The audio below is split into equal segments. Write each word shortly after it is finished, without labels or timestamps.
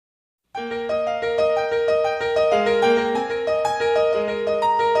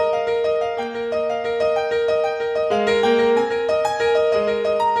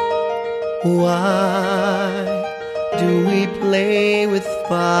Why do we play with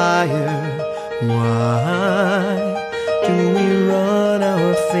fire? Why do we run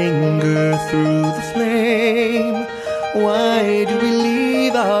our finger through the flame? Why do we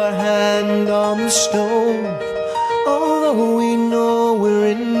leave our hand on the stove, although we know we're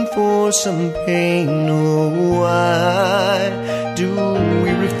in for some pain? Oh, why do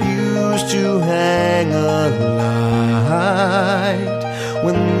we refuse to hang a light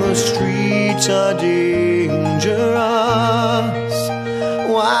when the streets are dangerous?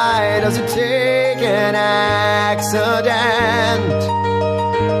 Why does it take an accident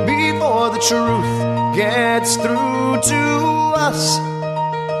before the truth gets through to us?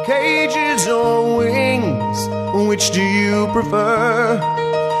 Cages or wings, which do you prefer?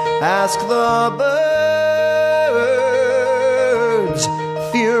 Ask the birds.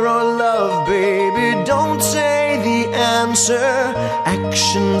 Fear or love, baby, don't say the answer.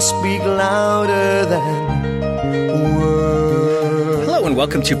 Actions speak louder than words. Hello and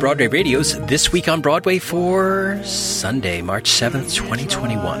welcome to Broadway Radio's This Week on Broadway for Sunday, March 7th,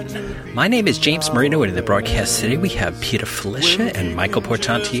 2021. My name is James Marino, and in the broadcast today we have Peter Felicia and Michael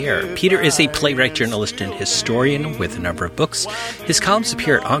Portantiere. Peter is a playwright, journalist, and historian with a number of books. His columns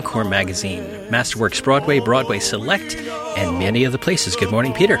appear at Encore Magazine, Masterworks Broadway, Broadway Select, and many other places. Good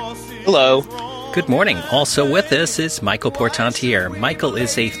morning, Peter. Hello. Good morning. Also with us is Michael Portantiere. Michael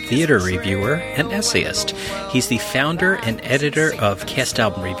is a theater reviewer and essayist. He's the founder and editor of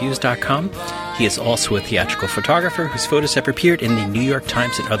CastAlbumReviews.com. He is also a theatrical photographer whose photos have appeared in the New York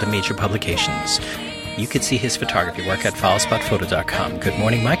Times and other major publications. You can see his photography work at FileSpotPhoto.com. Good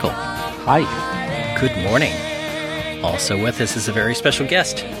morning, Michael. Hi. Good morning. Also with us is a very special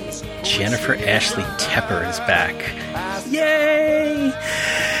guest. Jennifer Ashley Tepper is back. Yay!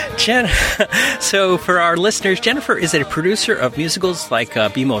 So for our listeners, Jennifer is a producer of musicals like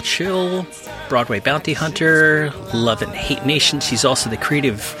Be More Chill, Broadway Bounty Hunter, Love and Hate Nation. She's also the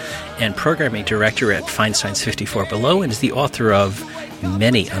creative and programming director at Feinstein's 54 Below and is the author of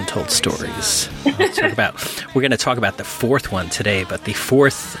many untold stories. We're going to talk about the fourth one today, but the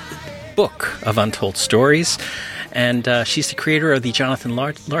fourth book of Untold Stories. And she's the creator of the Jonathan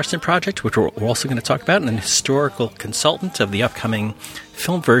Larson Project, which we're also going to talk about, and an historical consultant of the upcoming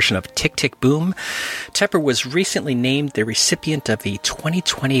film version of Tick, Tick, Boom. Tepper was recently named the recipient of the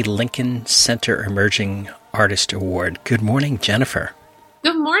 2020 Lincoln Center Emerging Artist Award. Good morning, Jennifer.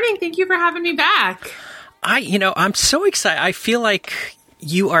 Good morning. Thank you for having me back. I'm so excited. I feel like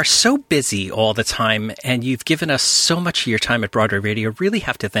you are so busy all the time, and you've given us so much of your time at Broadway Radio. Really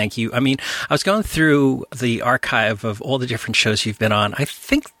have to thank you. I mean, I was going through the archive of all the different shows you've been on. I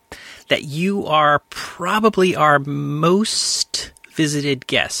think that you are probably our most visited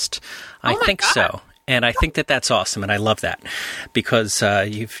guest. I think so. And I think that that's awesome, and I love that because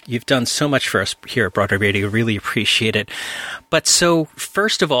you've done so much for us here at Broadway Radio. Really appreciate it. But so,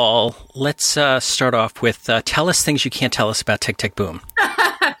 first of all, let's start off with tell us things you can't tell us about Tick, Tick, Boom.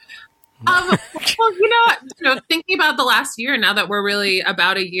 Well, thinking about the last year, now that we're really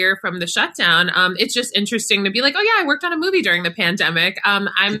about a year from the shutdown, it's just interesting to be like, oh yeah, I worked on a movie during the pandemic. I'm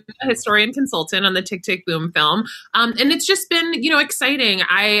a historian consultant on the Tick, Tick, Boom film. And it's just been, exciting.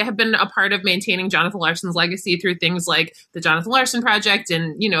 I have been a part of maintaining Jonathan Larson's legacy through things like the Jonathan Larson Project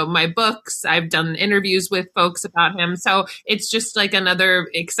and, my books. I've done interviews with folks about him. So it's just like another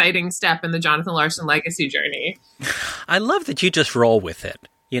exciting step in the Jonathan Larson legacy journey. I love that you just roll with it.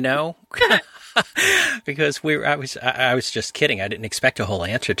 Because I was just kidding. I didn't expect a whole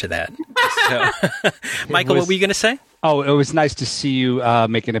answer to that. So, Michael, what were you going to say? Oh, it was nice to see you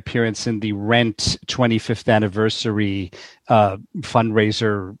make an appearance in the Rent 25th anniversary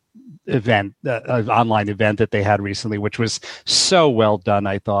fundraiser event, online event that they had recently, which was so well done.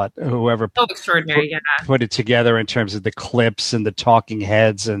 I thought whoever extraordinary, put it together in terms of the clips and the talking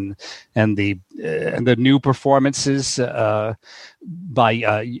heads and the new performances by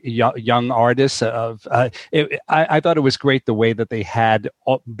young artists. I thought it was great the way that they had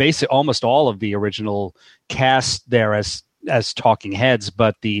basically almost all of the original cast there as talking heads,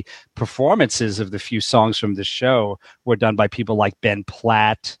 but the performances of the few songs from the show were done by people like Ben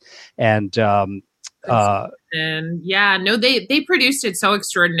Platt and they produced it so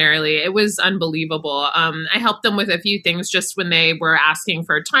extraordinarily. It was unbelievable. I helped them with a few things just when they were asking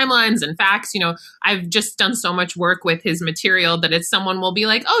for timelines and facts. I've just done so much work with his material that if someone will be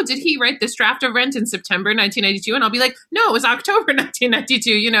like, oh, did he write this draft of Rent in September 1992? And I'll be like, no, it was October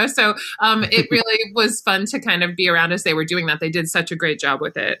 1992, so it really was fun to kind of be around as they were doing that. They did such a great job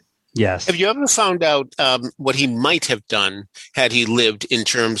with it. Yes. Have you ever found out what he might have done had he lived in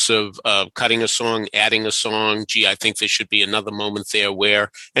terms of cutting a song, adding a song? Gee, I think there should be another moment there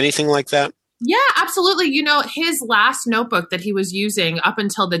where anything like that? Yeah, absolutely. His last notebook that he was using up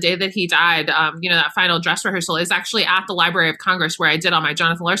until the day that he died, that final dress rehearsal is actually at the Library of Congress where I did all my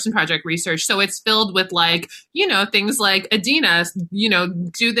Jonathan Larson Project research. So it's filled with things like Adina,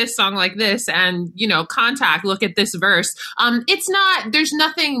 do this song like this and, Contact, look at this verse. There's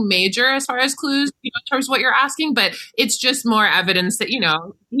nothing major as far as clues, in terms of what you're asking, but it's just more evidence that,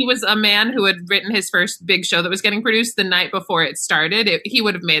 he was a man who had written his first big show that was getting produced the night before it started. He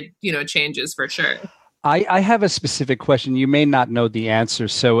would have made, changes for sure. I have a specific question. You may not know the answer.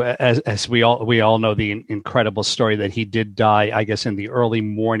 So as we all know the incredible story that he did die, I guess, in the early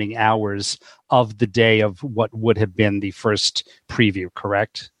morning hours of the day of what would have been the first preview,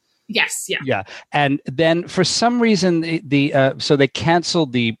 correct? Yes. Yeah. Yeah. And then for some reason, so they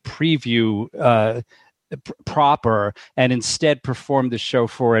canceled the preview proper and instead performed the show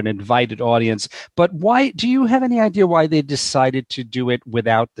for an invited audience. But why? Do you have any idea why they decided to do it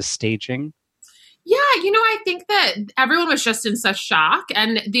without the staging? Yeah, I think that everyone was just in such shock.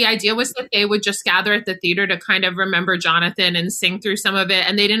 And the idea was that they would just gather at the theater to kind of remember Jonathan and sing through some of it.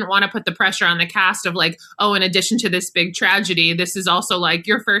 And they didn't want to put the pressure on the cast of in addition to this big tragedy, this is also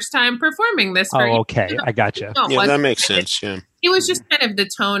your first time performing this. Okay. I gotcha. Yeah, that makes sense. Yeah. It was just kind of the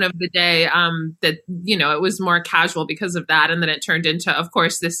tone of the day that, it was more casual because of that. And then it turned into, of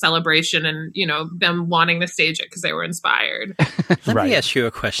course, this celebration and, them wanting to stage it because they were inspired. Let me ask you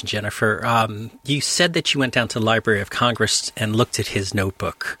a question, Jennifer. You said that you went down to the Library of Congress and looked at his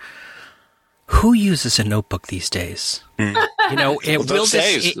notebook. Who uses a notebook these days? In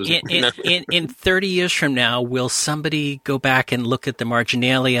 30 years from now, will somebody go back and look at the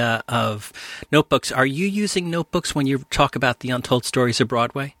marginalia of notebooks? Are you using notebooks when you talk about the untold stories of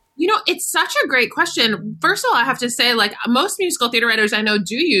Broadway? It's such a great question. First of all, I have to say, most musical theater writers I know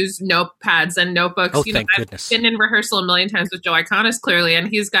do use notepads and notebooks. Oh, thank goodness. I've been in rehearsal a million times with Joe Iconis, clearly, and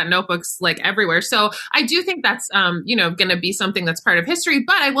he's got notebooks everywhere. So I do think that's, going to be something that's part of history.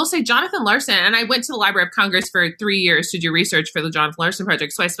 But I will say Jonathan Larson, and I went to the Library of Congress for 3 years to do research for the Jonathan Larson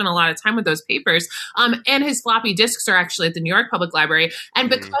Project. So I spent a lot of time with those papers. And his floppy disks are actually at the New York Public Library. And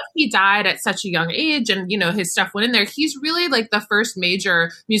because he died at such a young age and, his stuff went in there, he's really the first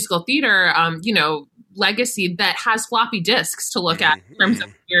major musical theater, legacy that has floppy disks to look at in terms of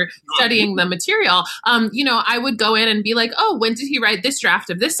when you're studying the material. I would go in and be like, oh, when did he write this draft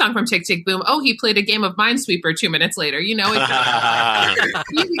of this song from Tick, Tick, Boom? Oh, he played a game of Minesweeper 2 minutes later. It's you can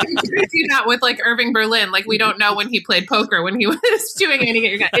do that with Irving Berlin. We don't know when he played poker, when he was doing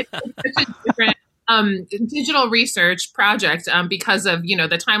anything. It's such a different digital research project because of,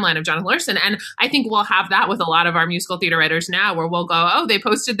 the timeline of Jonathan Larson. And I think we'll have that with a lot of our musical theater writers now where we'll go, oh, they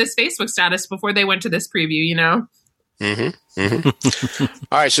posted this Facebook status before they went to this preview, All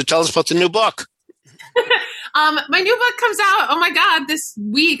right. So tell us about the new book. My new book comes out, oh my God, this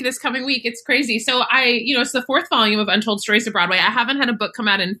coming week. It's crazy. So it's the 4th volume of Untold Stories of Broadway. I haven't had a book come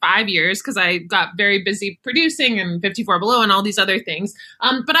out in 5 years because I got very busy producing and 54 Below and all these other things.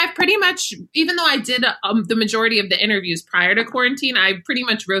 But I've pretty much, even though I did the majority of the interviews prior to quarantine, I pretty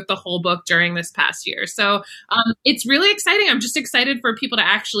much wrote the whole book during this past year. So it's really exciting. I'm just excited for people to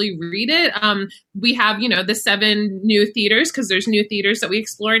actually read it. We have, the 7 new theaters because there's new theaters that we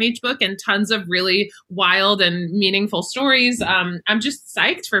explore in each book and tons of really wild and meaningful stories. I'm just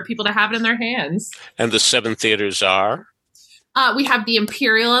psyched for people to have it in their hands. And the 7 theaters are? We have the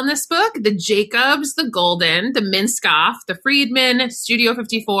Imperial in this book, the Jacobs, the Golden, the Minskoff, the Friedman, Studio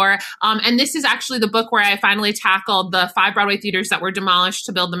 54. And this is actually the book where I finally tackled the 5 Broadway theaters that were demolished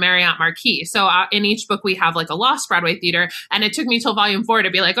to build the Marriott Marquis. So in each book, we have a lost Broadway theater. And it took me till volume 4 to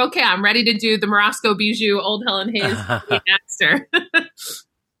be okay, I'm ready to do the Morosco Bijou, Old Helen Hayes, Baxter.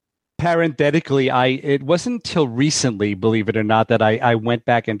 Parenthetically, it wasn't until recently, believe it or not, that I went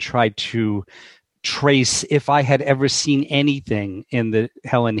back and tried to trace if I had ever seen anything in the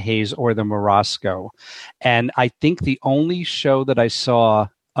Helen Hayes or the Morosco. And I think the only show that I saw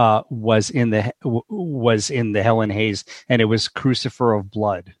was in the Helen Hayes, and it was Crucifer of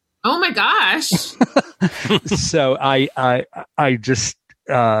Blood. Oh my gosh. So I just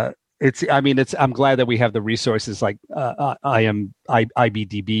I'm glad that we have the resources like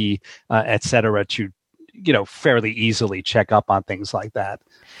IBDB, et cetera, to, fairly easily check up on things like that.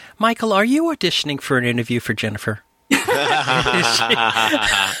 Michael, are you auditioning for an interview for Jennifer? I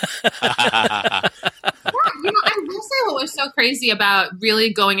will say what was so crazy about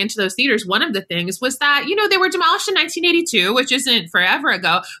really going into those theaters, one of the things was that, they were demolished in 1982, which isn't forever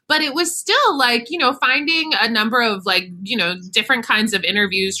ago, but it was still finding a number of different kinds of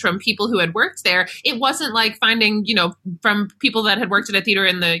interviews from people who had worked there. It wasn't like finding, from people that had worked at a theater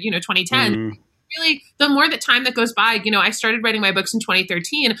in the, 2010. really, the more that time that goes by, I started writing my books in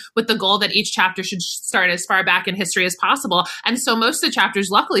 2013 with the goal that each chapter should start as far back in history as possible. And so most of the chapters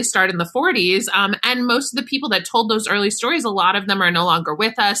luckily start in the 40s. And most of the people that told those early stories, a lot of them are no longer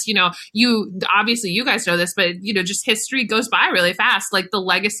with us. Obviously you guys know this, but just history goes by really fast. Like the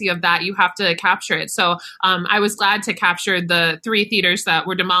legacy of that, you have to capture it. So I was glad to capture the 3 theaters that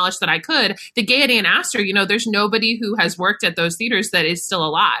were demolished that I could. The Gaiety and Astor, there's nobody who has worked at those theaters that is still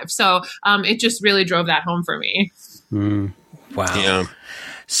alive. So it just really drove that home for me. Wow. Yeah.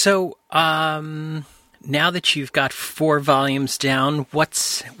 So now that you've got 4 volumes down,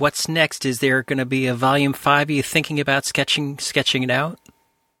 what's next? Is there going to be a volume 5? Are you thinking about sketching it out?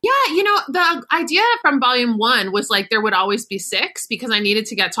 Yeah, the idea from volume 1 was like there would always be 6 because I needed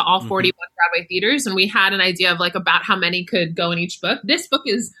to get to all 41 Broadway theaters. And we had an idea of like about how many could go in each book. This book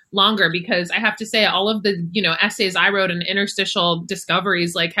is longer because I have to say all of the, essays I wrote and interstitial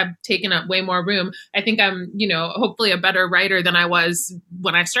discoveries like have taken up way more room. I think I'm, hopefully a better writer than I was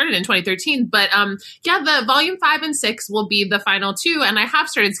when I started in 2013. But the volume 5 and 6 will be the final 2. And I have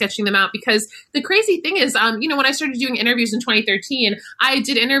started sketching them out because the crazy thing is, when I started doing interviews in 2013, I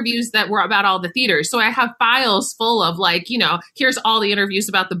did interviews that were about all the theaters. So I have files full of like, here's all the interviews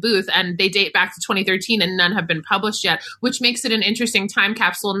about the booth and they date back to 2013 and none have been published yet, which makes it an interesting time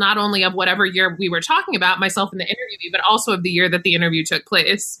capsule, not only of whatever year we were talking about, myself in the interview, but also of the year that the interview took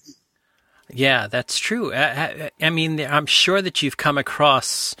place. Yeah, that's true. I mean, I'm sure that you've come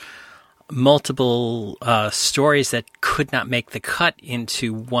across multiple stories that could not make the cut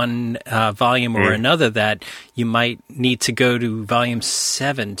into one volume or another that you might need to go to volume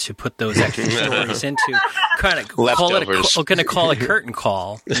 7 to put those extra stories into. Kind of Leftovers. We're going to call a curtain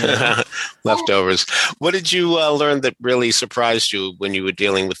call. Leftovers. What did you learn that really surprised you when you were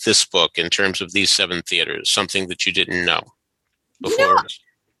dealing with this book in terms of these 7 theaters? Something that you didn't know before?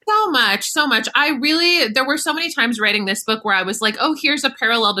 So much. There were so many times writing this book where I was like, oh, here's a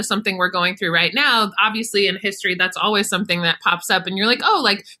parallel to something we're going through right now. Obviously in history, that's always something that pops up and you're like, oh,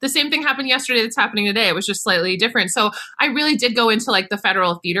 like the same thing happened yesterday that's happening today. It was just slightly different. So I really did go into like the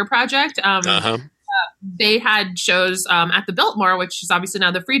Federal Theater Project. They had shows at the Biltmore, which is obviously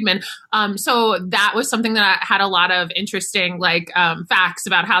now the Friedman. So that was something that I had a lot of interesting facts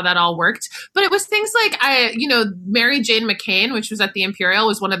about how that all worked. But it was things like Mary Jane McCain, which was at the Imperial,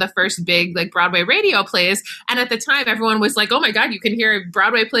 was one of the first big like Broadway radio plays. And at the time, everyone was like, oh my God, you can hear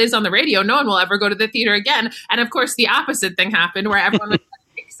Broadway plays on the radio. No one will ever go to the theater again. And of course, the opposite thing happened where everyone was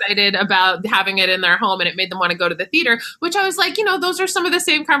excited about having it in their home and it made them want to go to the theater, which I was like, those are some of the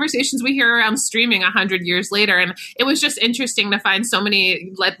same conversations we hear around streaming 100 years later. And it was just interesting to find so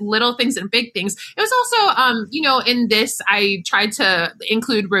many like little things and big things. It was also, in this, I tried to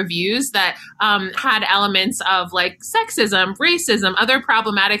include reviews that had elements of like sexism, racism, other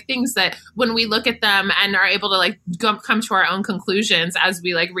problematic things that when we look at them and are able to like come to our own conclusions as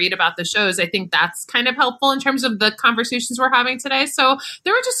we like read about the shows, I think that's kind of helpful in terms of the conversations we're having today. So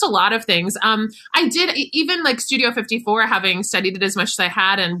there were just a lot of things. I did even like Studio 54, having studied it as much as I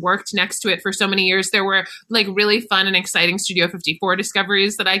had and worked next to it for so many years. There were like really fun and exciting Studio 54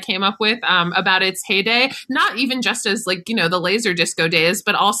 discoveries that I came up with about its heyday, not even just as like, the laser disco days,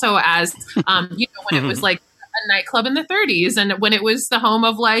 but also as, when it was like a nightclub in the 30s and when it was the home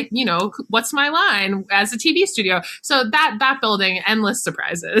of like, What's My Line as a TV studio. So that building, endless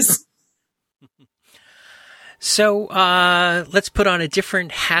surprises. So let's put on a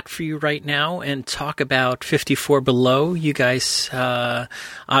different hat for you right now and talk about 54 Below. You guys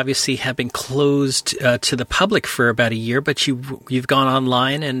obviously have been closed to the public for about a year, but you've gone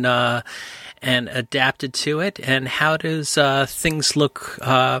online and adapted to it. And how does things look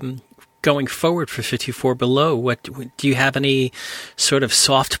going forward for 54 Below? What do you have any sort of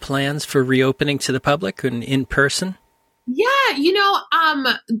soft plans for reopening to the public and in person? Yeah,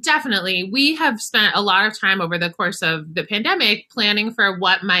 definitely. We have spent a lot of time over the course of the pandemic planning for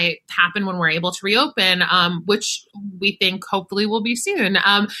what might happen when we're able to reopen, which we think hopefully will be soon.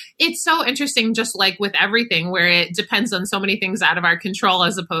 It's so interesting, just like with everything, where it depends on so many things out of our control,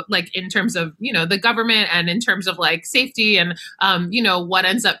 as opposed, like in terms of, the government and in terms of like safety and, what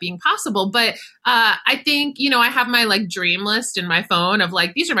ends up being possible. But I think, I have my like dream list in my phone of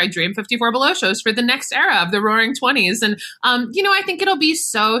like, these are my dream 54 Below shows for the next era of the Roaring 20s. And, I think it'll be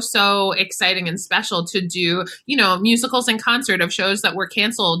so exciting and special to do, musicals and concert of shows that were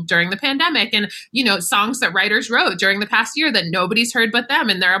canceled during the pandemic and, songs that writers wrote during the past year that nobody's heard but them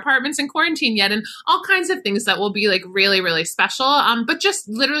in their apartments in quarantine yet. And all kinds of things that will be like really, really special. But just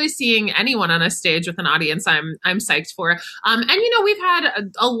literally seeing anyone on a stage with an audience, I'm psyched for. And, we've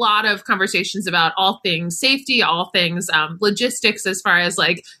had a lot of conversations about all things safety, all things logistics, as far as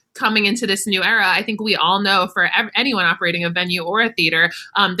like, coming into this new era, I think we all know for anyone operating a venue or a theater,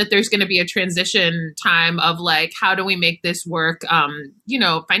 that there's going to be a transition time of like, how do we make this work,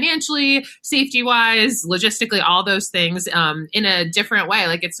 financially, safety wise, logistically, all those things, in a different way.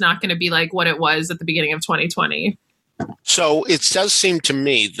 Like, it's not going to be like what it was at the beginning of 2020. So it does seem to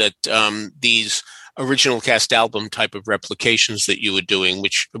me that these original cast album type of replications that you were doing,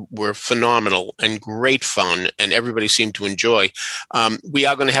 which were phenomenal and great fun, and everybody seemed to enjoy, we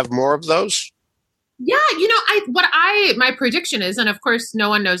are going to have more of those? Yeah, my prediction is, and of course no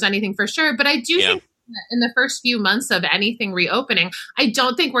one knows anything for sure, but I do think that in the first few months of anything reopening, I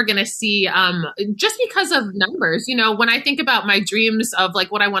don't think we're going to see, just because of numbers, when I think about my dreams of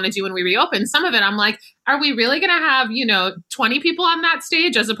like what I want to do when we reopen, some of it I'm like, are we really going to have, 20 people on that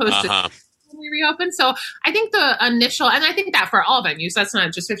stage as opposed to when we reopen? So I think the initial, and I think that for all venues, that's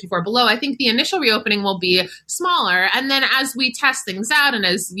not just 54 Below, I think the initial reopening will be smaller. And then as we test things out and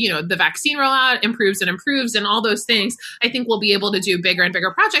as, the vaccine rollout improves and all those things, I think we'll be able to do bigger and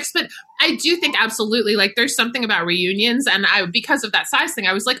bigger projects. But I do think absolutely, like, there's something about reunions. And because of that size thing,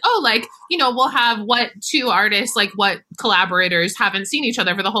 I was like, we'll have two artists, like what collaborators haven't seen each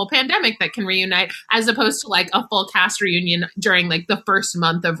other for the whole pandemic that can reunite, as opposed to like a full cast reunion during like the first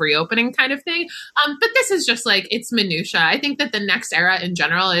month of reopening kind of thing. But this is just like, it's minutia. I think that the next era in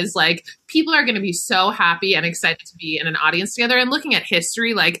general is like, people are going to be so happy and excited to be in an audience together. And looking at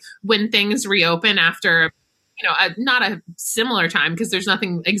history, like when things reopen after, not a similar time, because there's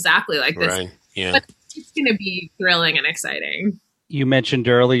nothing exactly like this. Right. Yeah. But it's going to be thrilling and exciting. You mentioned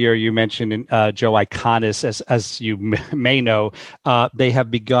earlier, Joe Iconis, as you may know, they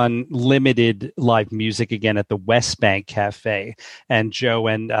have begun limited live music again at the West Bank Cafe. And Joe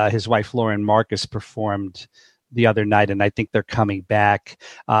and his wife, Lauren Marcus, performed the other night, and I think they're coming back.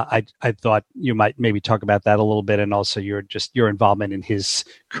 I thought you might maybe talk about that a little bit, and also your involvement in his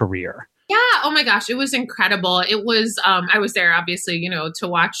career. Yeah. Oh my gosh. It was incredible. It was, I was there obviously, to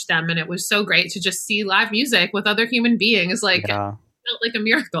watch them, and it was so great to just see live music with other human beings. Like, it felt like a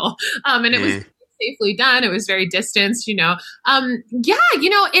miracle. And it was safely done. It was very distanced,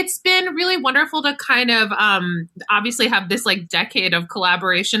 it's been really wonderful to kind of, obviously have this like decade of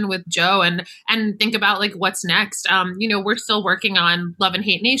collaboration with Joe and think about like what's next. We're still working on Love and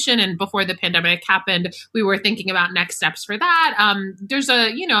Hate Nation. And before the pandemic happened, we were thinking about next steps for that. There's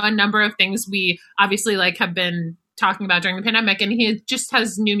a number of things we obviously like have been talking about during the pandemic, and he just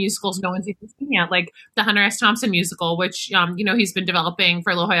has new musicals no one's even seen yet, like the Hunter S. Thompson musical, which he's been developing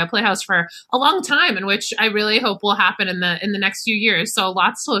for La Jolla Playhouse for a long time, and which I really hope will happen in the next few years. So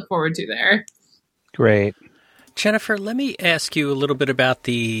lots to look forward to there. Great. Jennifer, let me ask you a little bit about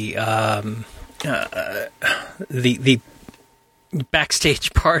the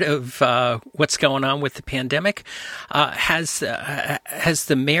backstage part of what's going on with the pandemic. Has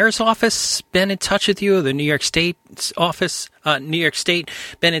the mayor's office been in touch with you, or the New York State's office, New York State,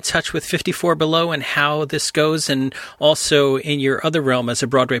 been in touch with 54 Below and how this goes? And also in your other realm as a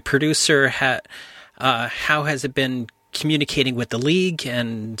Broadway producer, how has it been communicating with the league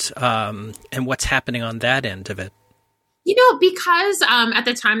and what's happening on that end of it? Because at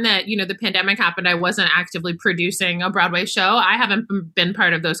the time that, the pandemic happened, I wasn't actively producing a Broadway show. I haven't been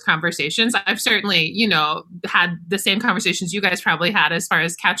part of those conversations. I've certainly, had the same conversations you guys probably had as far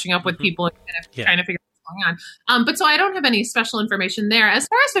as catching up with people and kind of trying to figure out what's going on. But so I don't have any special information there. As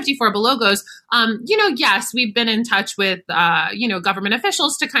far as 54 Below goes, yes, we've been in touch with, government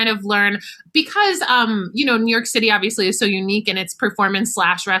officials to kind of learn because, New York City obviously is so unique in its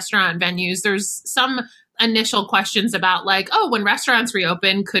performance/restaurant venues. There's some initial questions about like, when restaurants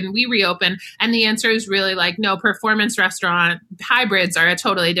reopen, couldn't we reopen? And the answer is really like, no, performance restaurant hybrids are a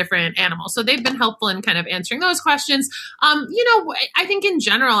totally different animal. So they've been helpful in kind of answering those questions. I think in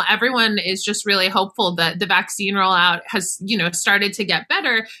general, everyone is just really hopeful that the vaccine rollout has, started to get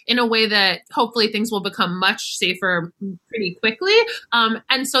better in a way that hopefully things will become much safer pretty quickly.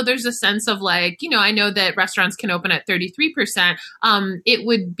 And so there's a sense of like, I know that restaurants can open at 33%. It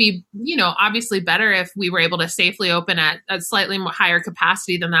would be, obviously better if we were able to safely open at a slightly more higher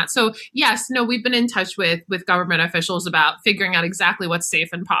capacity than that. So yes, we've been in touch with government officials about figuring out exactly what's safe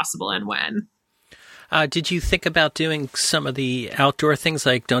and possible and when. Did you think about doing some of the outdoor things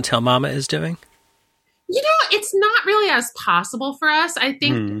like Don't Tell Mama is doing? It's not really as possible for us. I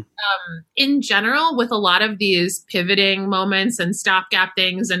think in general, with a lot of these pivoting moments and stopgap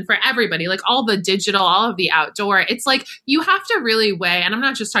things, and for everybody, like all the digital, all of the outdoor, it's like you have to really weigh, and I'm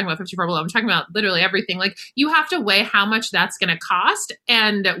not just talking about 54 Below, I'm talking about literally everything. Like you have to weigh how much that's going to cost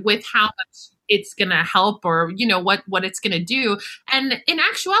and with how much it's going to help or, what it's going to do. And in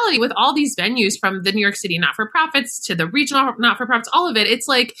actuality, with all these venues from the New York City not-for-profits to the regional not-for-profits, all of it, it's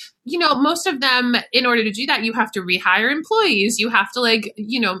like, most of them, in order to do that, you have to rehire employees. You have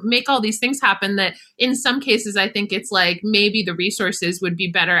to make all these things happen that in some cases, I think it's like maybe the resources would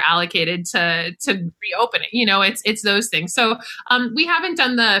be better allocated to reopen it. It's those things. So we haven't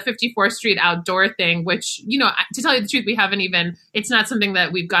done the 54th Street outdoor thing, which, to tell you the truth, we haven't even, it's not something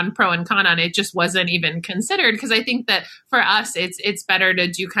that we've gone pro and con on. It just wasn't even considered because I think that for us, it's better to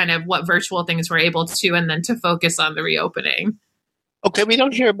do kind of what virtual things we're able to and then to focus on the reopening. Okay, we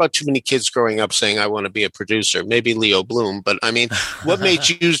don't hear about too many kids growing up saying, I want to be a producer. Maybe Leo Bloom, but I mean, what made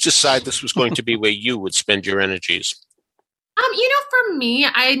you decide this was going to be where you would spend your energies? For me,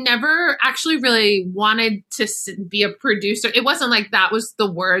 I never actually really wanted to be a producer. It wasn't like that was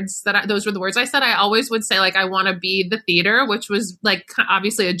the words those were the words I said. I always would say like, I want to be the theater, which was like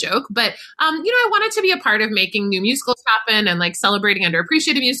obviously a joke, but, I wanted to be a part of making new musicals happen and like celebrating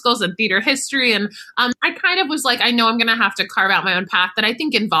underappreciated musicals and theater history. And, I kind of was like, I know I'm going to have to carve out my own path that I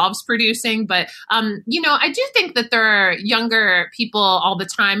think involves producing, but, I do think that there are younger people all the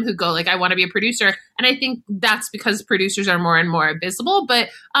time who go like, I want to be a producer. And I think that's because producers are more and more visible. But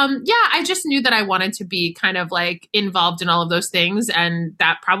I just knew that I wanted to be kind of like involved in all of those things. And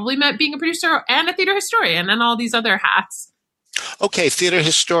that probably meant being a producer and a theater historian and all these other hats. Okay, theater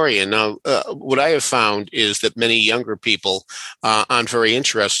historian. Now, what I have found is that many younger people aren't very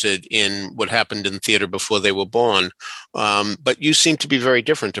interested in what happened in theater before they were born. But you seem to be very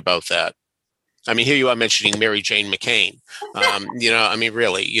different about that. I mean, here you are mentioning Mary Jane McCain.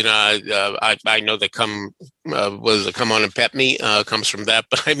 Really, I know that Come On and Pet Me comes from that,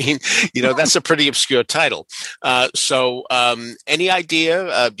 but I mean, that's a pretty obscure title. So any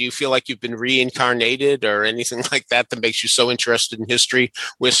idea, do you feel like you've been reincarnated or anything like that that makes you so interested in history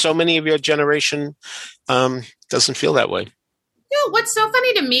where so many of your generation doesn't feel that way? What's so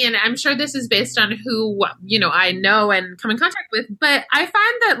funny to me, and I'm sure this is based on who, I know and come in contact with, but I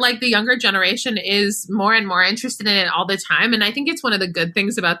find that like the younger generation is more and more interested in it all the time. And I think it's one of the good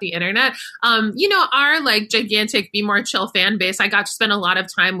things about the internet. Our like gigantic Be More Chill fan base, I got to spend a lot of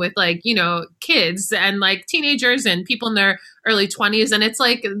time with like, kids and like teenagers and people in their early 20s. And it's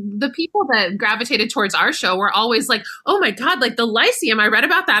like the people that gravitated towards our show were always like, oh my God, like the Lyceum, I read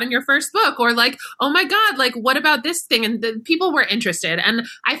about that in your first book. Or like, oh my God, like what about this thing? And the people were interested. And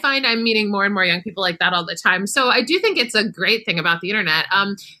I find I'm meeting more and more young people like that all the time. So I do think it's a great thing about the internet.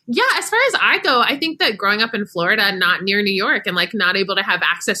 As far as I go, I think that growing up in Florida, not near New York and like not able to have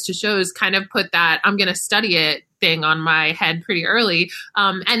access to shows kind of put that I'm going to study it thing on my head pretty early.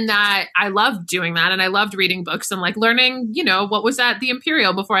 And that I loved doing that. And I loved reading books and like learning, what was at the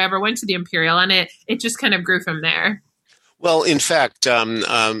Imperial before I ever went to the Imperial. And it just kind of grew from there. Well, in fact,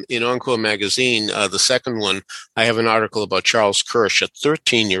 in Encore magazine, the second one, I have an article about Charles Kirsch, a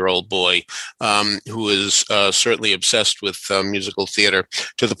 13-year-old boy who is certainly obsessed with musical theater,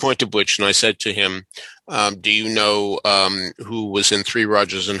 to the point of which, and I said to him, do you know who was in 3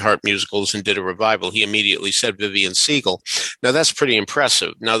 Rodgers and Hart musicals and did a revival? He immediately said Vivian Siegel. Now, that's pretty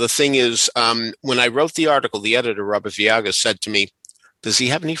impressive. Now, the thing is, when I wrote the article, the editor, Robert Viaga, said to me, does he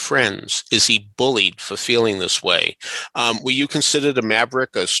have any friends? Is he bullied for feeling this way? Were you considered a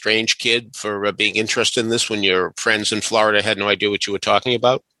maverick, a strange kid for being interested in this when your friends in Florida had no idea what you were talking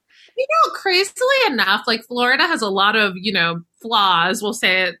about? Crazily enough, like Florida has a lot of, flaws, we'll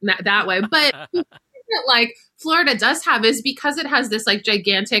say it that way. But like Florida does have is because it has this like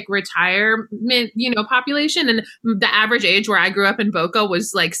gigantic retirement, population. And the average age where I grew up in Boca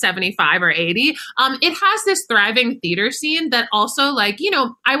was like 75 or 80. It has this thriving theater scene that also like,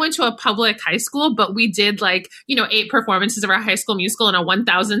 I went to a public high school, but we did like, 8 performances of our High School Musical in a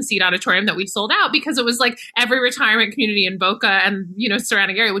 1,000 seat auditorium that we sold out because it was like every retirement community in Boca and,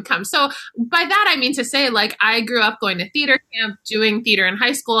 surrounding area would come. So by that, I mean to say like, I grew up going to theater camp, doing theater in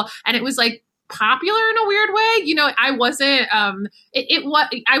high school. And it was like, popular in a weird way. I wasn't,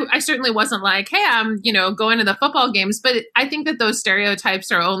 I certainly wasn't like, hey, I'm, going to the football games, but I think that those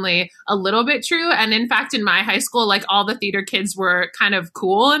stereotypes are only a little bit true. And in fact, in my high school, like all the theater kids were kind of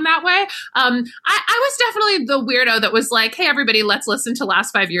cool in that way. I was definitely the weirdo that was like, hey, everybody, let's listen to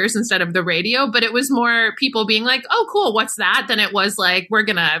Last 5 Years instead of the radio. But it was more people being like, oh, cool, what's that? Than it was like, we're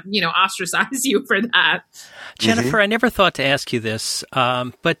going to, ostracize you for that. Jennifer, I never thought to ask you this,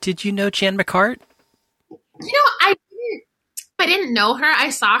 but did you know Jan McCart? I didn't know her. I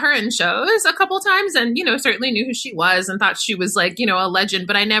saw her in shows a couple times and, certainly knew who she was and thought she was like, a legend,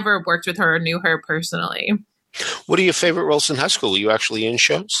 but I never worked with her or knew her personally. What are your favorite roles in high school? Were you actually in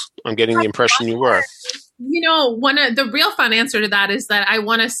shows? I'm getting the impression you were. One of the real fun answer to that is that I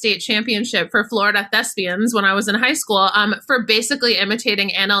won a state championship for Florida Thespians when I was in high school for basically imitating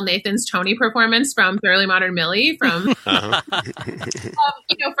Annelle Nathan's Tony performance from Thoroughly Modern Millie. For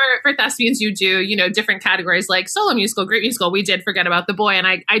thespians, you do, different categories like solo musical, great musical. We did Forget About the Boy, and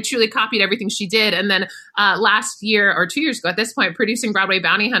I truly copied everything she did. And then last year or 2 years ago at this point, producing Broadway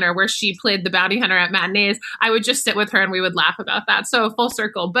Bounty Hunter, where she played the bounty hunter at matinees, I would just sit with her and we would laugh about that. So full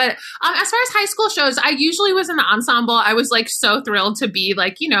circle. But as far as high school shows, I usually was in the ensemble. I was like so thrilled to be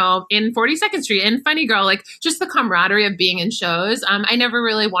like, in 42nd Street, in Funny Girl, like just the camaraderie of being in shows. I never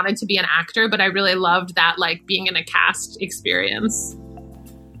really wanted to be an actor, but I really loved that, like being in a cast experience.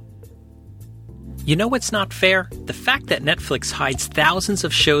 You know what's not fair? The fact that Netflix hides thousands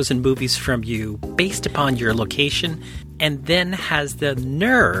of shows and movies from you based upon your location and then has the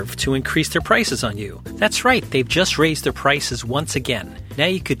nerve to increase their prices on you. That's right, they've just raised their prices once again. Now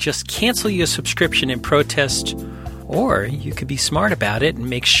you could just cancel your subscription in protest, or you could be smart about it and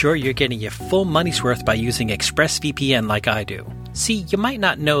make sure you're getting your full money's worth by using ExpressVPN like I do. See, you might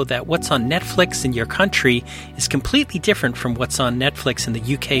not know that what's on Netflix in your country is completely different from what's on Netflix in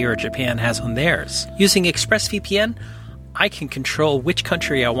the UK or Japan has on theirs. Using ExpressVPN, I can control which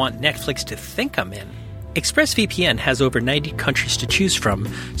country I want Netflix to think I'm in. ExpressVPN has over 90 countries to choose from,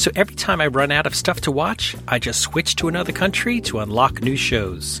 so every time I run out of stuff to watch, I just switch to another country to unlock new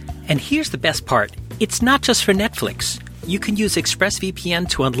shows. And here's the best part. It's not just for Netflix. You can use ExpressVPN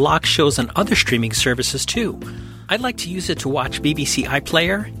to unlock shows on other streaming services too. I like to use it to watch BBC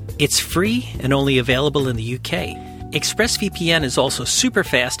iPlayer. It's free and only available in the UK. ExpressVPN is also super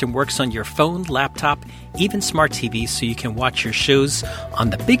fast and works on your phone, laptop, even smart TV, so you can watch your shows on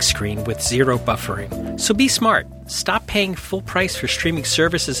the big screen with zero buffering. So be smart. Stop paying full price for streaming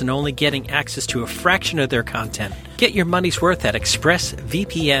services and only getting access to a fraction of their content. Get your money's worth at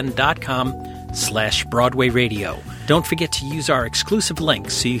expressvpn.com/Broadway Radio. Don't forget to use our exclusive link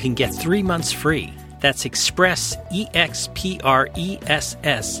so you can get 3 months free. That's Express,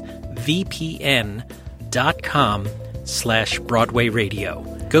 expressvpn.com/Broadway Radio.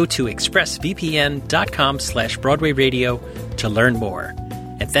 Go to expressvpn.com/Broadway Radio to learn more.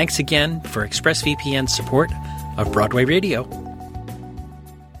 And thanks again for ExpressVPN's support of Broadway Radio.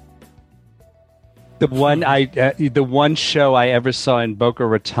 The one show I ever saw in Boca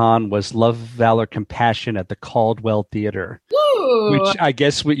Raton was Love, Valor, Compassion at the Caldwell Theater. Ooh. Which I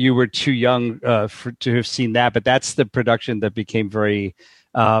guess you were too young to have seen that, but that's the production that became very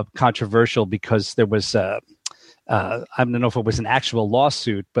controversial because there was I don't know if it was an actual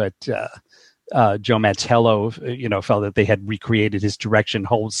lawsuit, but Joe Mantello, felt that they had recreated his direction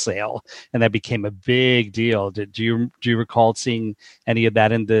wholesale, and that became a big deal. Do you recall seeing any of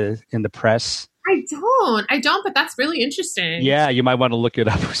that in the press? I don't, but that's really interesting. Yeah, you might want to look it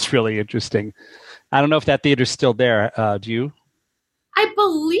up. It's really interesting. I don't know if that theater's still there. Do you? I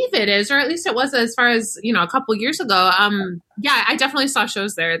believe it is, or at least it was as far as, a couple years ago. Yeah, I definitely saw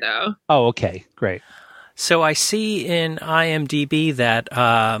shows there, though. Oh, okay. Great. So I see in IMDb that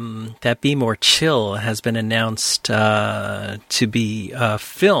that Be More Chill has been announced to be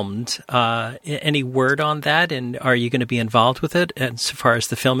filmed. Any word on that? And are you going to be involved with it as far as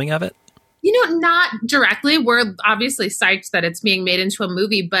the filming of it? Not directly. We're obviously psyched that it's being made into a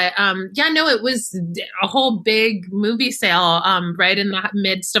movie, but it was a whole big movie sale right in the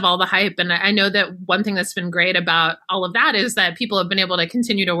midst of all the hype. And I know that one thing that's been great about all of that is that people have been able to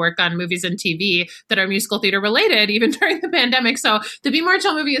continue to work on movies and TV that are musical theater related, even during the pandemic. So the Be More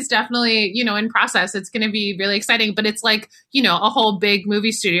Chill movie is definitely, in process. It's going to be really exciting, but it's like, a whole big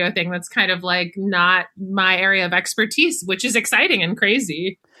movie studio thing that's kind of like not my area of expertise, which is exciting and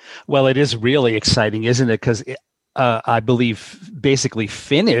crazy. Well, it is really exciting, isn't it? Because I believe basically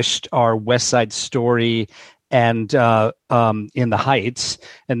finished our West Side Story and In the Heights,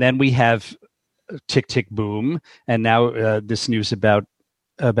 and then we have Tick Tick Boom, and now this news about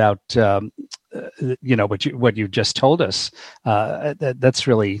what you just told us. That's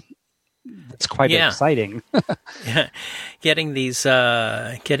quite exciting. Yeah, getting these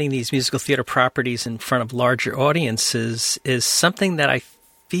musical theater properties in front of larger audiences is something that I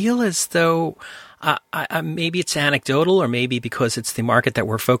feel as though maybe it's anecdotal or maybe because it's the market that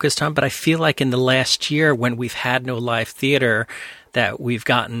we're focused on, but I feel like in the last year when we've had no live theater that we've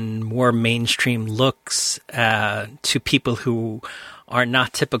gotten more mainstream looks to people who are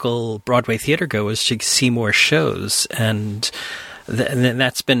not typical Broadway theater goers to see more shows. And And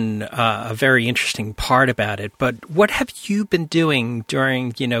that's been a very interesting part about it. But what have you been doing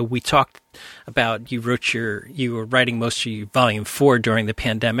during, we talked about you were writing most of your volume 4 during the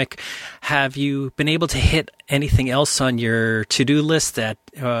pandemic. Have you been able to hit anything else on your to-do list that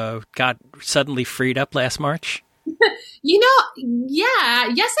got suddenly freed up last March? Yeah,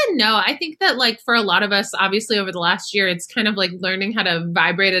 yes and no. I think that for a lot of us, obviously over the last year, it's kind of like learning how to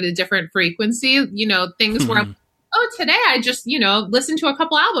vibrate at a different frequency. Things were today I just, listened to a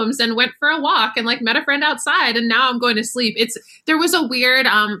couple albums and went for a walk and met a friend outside and now I'm going to sleep. There was a weird,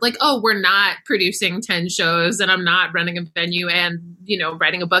 we're not producing 10 shows and I'm not running a venue and,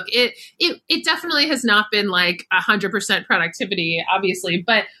 writing a book. It definitely has not been 100% productivity, obviously,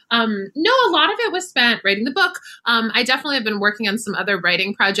 but no, a lot of it was spent writing the book. I definitely have been working on some other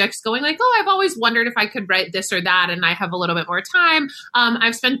writing projects going I've always wondered if I could write this or that. And I have a little bit more time.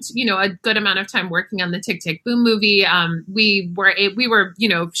 I've spent, a good amount of time working on the Tick, Tick, Boom movie. We were,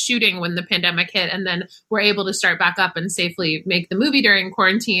 shooting when the pandemic hit and then were able to start back up and safely make the movie during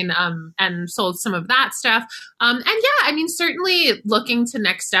quarantine, and sold some of that stuff. And yeah, certainly looking to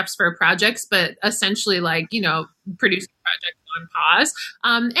next steps for projects, but essentially producing projects on pause.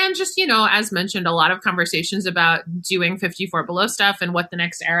 And just, as mentioned, a lot of conversations about doing 54 Below stuff and what the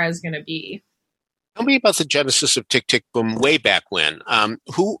next era is going to be. Tell me about the genesis of Tick, Tick, Boom way back when.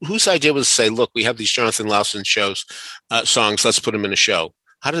 Whose idea was to say, look, we have these Jonathan Lawson songs, let's put them in a show.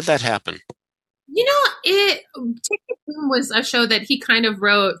 How did that happen? Tick, Tick, Boom was a show that he kind of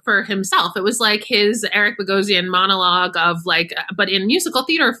wrote for himself. It was his Eric Bogosian monologue of but in musical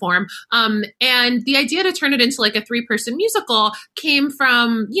theater form. And the idea to turn it into a 3-person musical came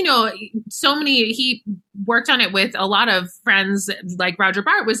from, he worked on it with a lot of friends, Roger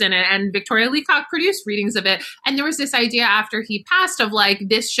Bart was in it and Victoria Leacock produced readings of it. And there was this idea after he passed of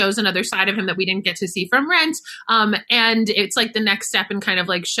this shows another side of him that we didn't get to see from Rent. And it's the next step in kind of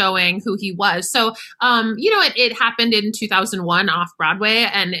showing who he was. So, it happened in 2001 off Broadway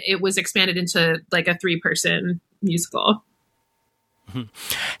and it was expanded into a 3-person musical.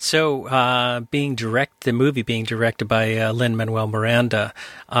 So, the movie being directed by Lin-Manuel Miranda,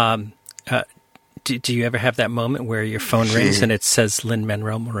 do you ever have that moment where your phone rings and it says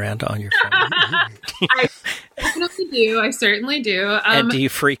Lin-Manuel Miranda on your phone? I definitely do. I certainly do. And do you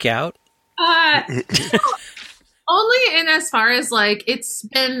freak out? Only in as far as it's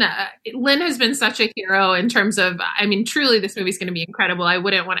been, Lin has been such a hero in terms of, truly this movie's going to be incredible. I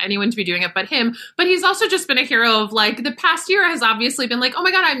wouldn't want anyone to be doing it but him. But he's also just been a hero of the past year has obviously been oh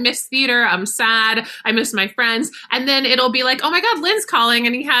my God, I miss theater. I'm sad. I miss my friends. And then it'll be oh my God, Lin's calling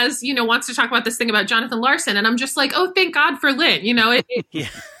and he has, wants to talk about this thing about Jonathan Larson. And I'm just oh, thank God for Lin. Yeah.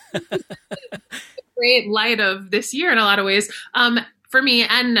 Great light of this year in a lot of ways. For me,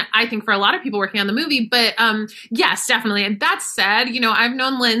 and I think for a lot of people working on the movie, but yes, definitely. And that said, I've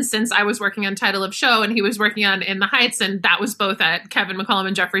known Lin since I was working on Title of Show and he was working on In the Heights, and that was both at Kevin McCollum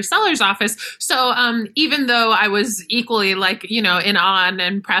and Jeffrey Sellers' office. So even though I was equally in awe and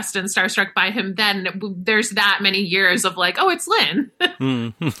impressed and starstruck by him then, there's that many years of oh, it's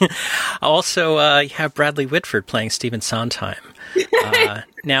Lin. Also, you have Bradley Whitford playing Stephen Sondheim.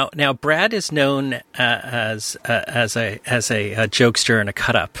 Now, Brad is known as a jokester and a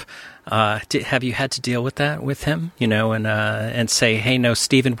cut up. Have you had to deal with that with him? And say, hey, no,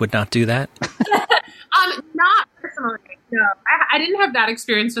 Stephen would not do that. Not personally. No, I didn't have that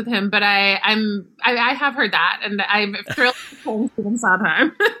experience with him, but I have heard that, and I'm thrilled to play Stephen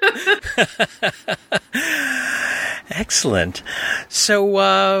Sondheim. Excellent.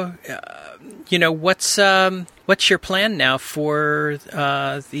 So, what's your plan now for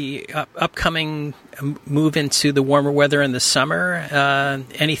the upcoming move into the warmer weather in the summer?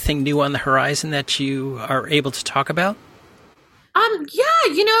 Anything new on the horizon that you are able to talk about?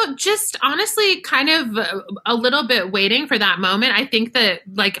 Just honestly kind of a little bit waiting for that moment. I think that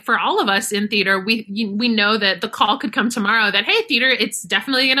for all of us in theater, we know that the call could come tomorrow that, hey, theater, it's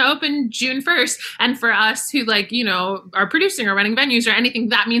definitely going to open June 1st. And for us who are producing or running venues or anything,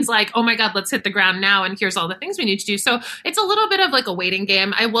 that means oh my God, let's hit the ground now. And here's all the things we need to do. So it's a little bit of a waiting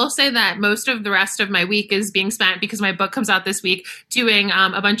game. I will say that most of the rest of my week is being spent because my book comes out this week doing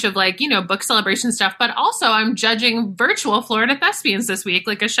a bunch of book celebration stuff, but also I'm judging virtual Florida Thespians this week,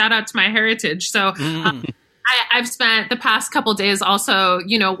 a shout out to my heritage. So I've spent the past couple days also,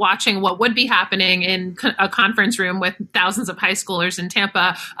 watching what would be happening in a conference room with thousands of high schoolers in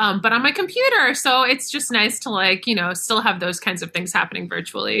Tampa, but on my computer. So it's just nice to still have those kinds of things happening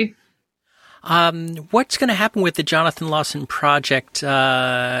virtually. What's going to happen with the Jonathan Lawson project?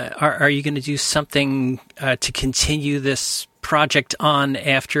 Are you going to do something to continue this project on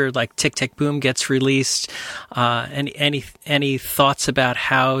after like Tick Tick Boom gets released? Any thoughts about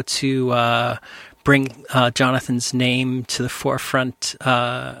how to bring Jonathan's name to the forefront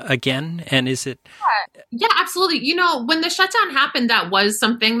again? And is it? Yeah, absolutely. When the shutdown happened, that was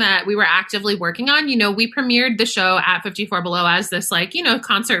something that we were actively working on. We premiered the show at 54 Below as this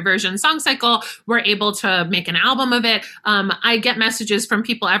concert version song cycle. We're able to make an album of it. I get messages from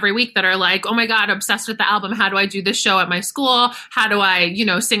people every week that are like, oh my God, obsessed with the album. How do I do this show at my school? How do I,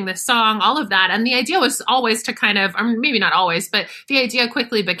 sing this song? All of that. And the idea was always to kind of, or maybe not always, but the idea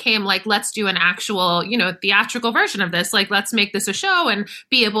quickly became like, let's do an actual, theatrical version of this. Like, let's make this a show and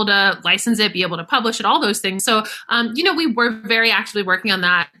be able to license it, be able to publish it, all those things. So, we were very actively working on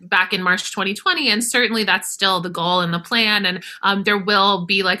that back in March 2020. And certainly that's still the goal and the plan. And there will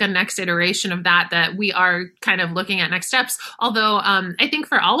be like a next iteration of that we are kind of looking at next steps. Although I think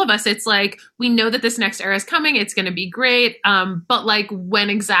for all of us, it's like, we know that this next era is coming. It's going to be great. But like, when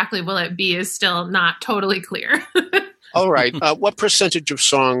exactly will it be is still not totally clear. All right. What percentage of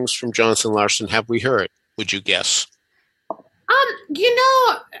songs from Jonathan Larson have we heard, would you guess?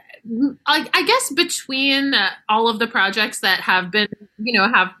 I guess between all of the projects that have been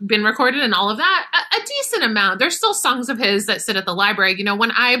recorded and all of that, a decent amount. There's still songs of his that sit at the library.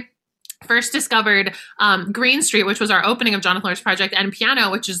 When I first discovered Green Street, which was our opening of Jonathan Larson's project, and Piano,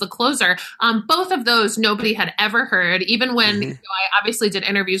 which is the closer. Both of those nobody had ever heard, even when I obviously did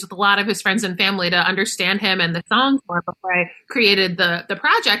interviews with a lot of his friends and family to understand him and the songs more before I created the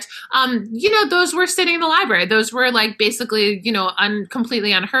project. Those were sitting in the library. Those were like basically,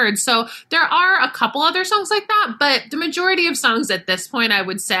 completely unheard. So there are a couple other songs like that, but the majority of songs at this point, I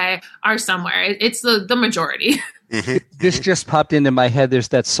would say, are somewhere. It's the majority. This just popped into my head. There's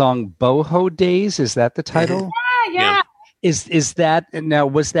that song "Boho Days." Is that the title? Yeah. Is that now?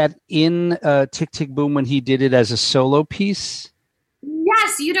 Was that in Tick Tick Boom when he did it as a solo piece?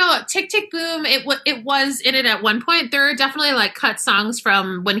 Yes, Tick Tick Boom. It was in it at one point. There are definitely like cut songs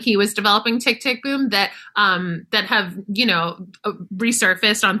from when he was developing Tick Tick Boom that have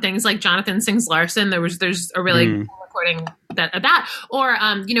resurfaced on things like Jonathan Sings Larson. There's a really recording that or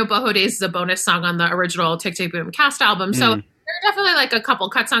Boho Days is a bonus song on the original Tick Tick Boom cast album. So there are definitely like a couple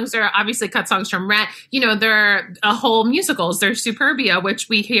cut songs. There are obviously cut songs from Rent. There are a whole musicals. There's Superbia, which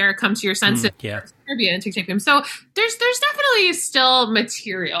we hear Come to Your Senses. Superbia and Tick Tick Boom. So there's definitely still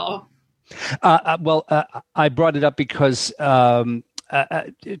material. I brought it up because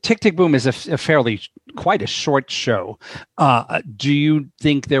Tick Tick Boom is quite a short show. Do you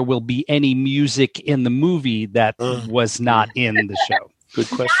think there will be any music in the movie that was not in the show? Good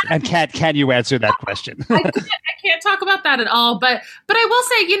question. And can you answer that question? I can't talk about that at all. But I will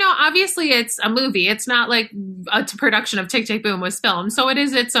say, obviously it's a movie. It's not like a production of Tick Tick Boom was filmed. So it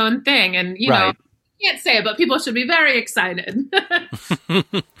is its own thing. And, I can't say it, but people should be very excited.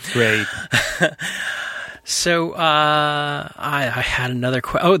 Great. So I had another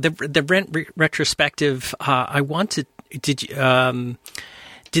question. Oh, the Rent retrospective. Did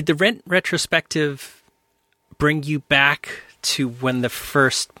the Rent retrospective bring you back to when the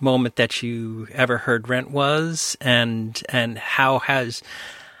first moment that you ever heard Rent was, and how has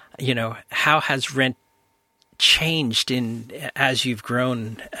Rent changed as you've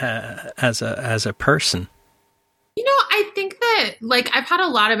grown as a person? I think that I've had a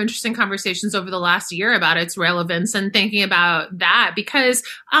lot of interesting conversations over the last year about its relevance and thinking about that because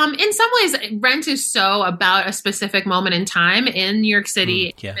in some ways Rent is so about a specific moment in time in New York City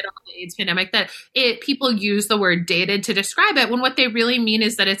in the middle of the AIDS pandemic that people use the word dated to describe it when what they really mean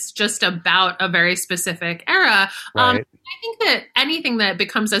is that it's just about a very specific era. Right. I think that anything that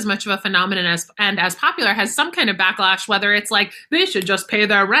becomes as much of a phenomenon as popular has some kind of backlash, whether it's like they should just pay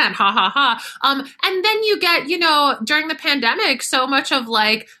their rent, ha ha ha. And then you get, during the pandemic, so much of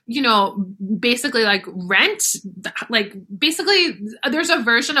basically like Rent, basically there's a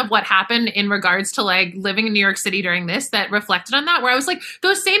version of what happened in regards to like living in New York City during this that reflected on that, where I was like,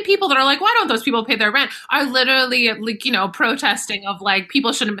 those same people that are like, why don't those people pay their rent are literally protesting of like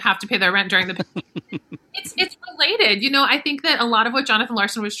people shouldn't have to pay their rent during the pandemic. It's related. I think that a lot of what Jonathan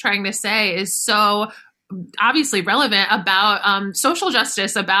Larson was trying to say is so obviously relevant about social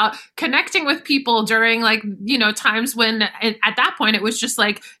justice, about connecting with people during times when at that point it was just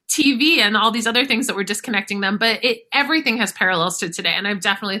like TV and all these other things that were disconnecting them. But everything has parallels to today. And I've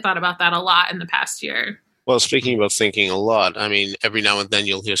definitely thought about that a lot in the past year. Well, speaking about thinking a lot, I mean, every now and then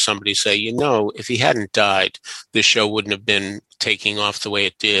you'll hear somebody say, if he hadn't died, this show wouldn't have been taking off the way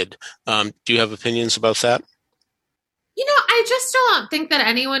it did. Do you have opinions about that? I just still don't think that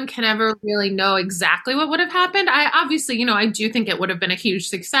anyone can ever really know exactly what would have happened. I do think it would have been a huge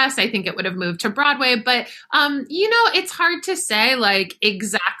success. I think it would have moved to Broadway, but, it's hard to say like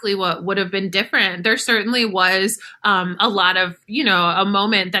exactly what would have been different. There certainly was a lot of, a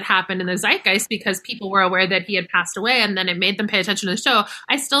moment that happened in the zeitgeist because people were aware that he had passed away and then it made them pay attention to the show.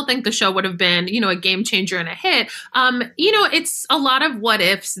 I still think the show would have been, a game changer and a hit. It's a lot of what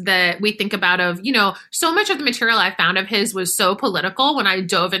ifs that we think about of, so much of the material I found of his was so political when I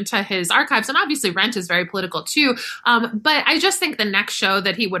dove into his archives. And obviously Rent is very political too. But I just think the next show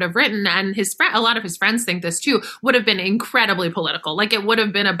that he would have written, and a lot of his friends think this too, would have been incredibly political. Like it would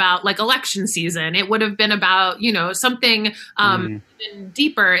have been about like election season. It would have been about, something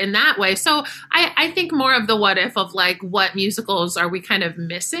deeper in that way. So I think more of the what if of like what musicals are we kind of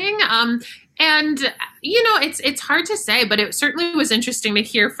missing? And, it's hard to say, but it certainly was interesting to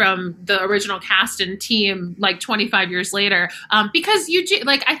hear from the original cast and team like 25 years later, because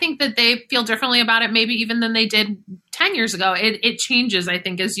I think that they feel differently about it maybe even than they did 10 years ago. It changes, I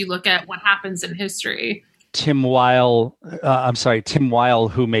think, as you look at what happens in history. Tim Weil,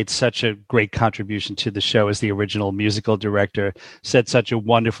 who made such a great contribution to the show as the original musical director, said such a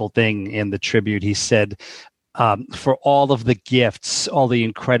wonderful thing in the tribute. He said, for all of the gifts, all the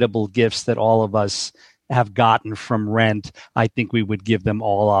incredible gifts that all of us have gotten from Rent, I think we would give them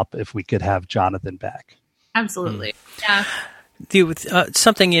all up if we could have Jonathan back. Absolutely. Yeah.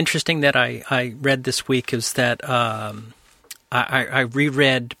 Something interesting that I read this week is that I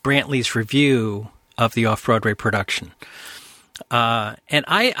reread Brantley's review of the off-Broadway production. And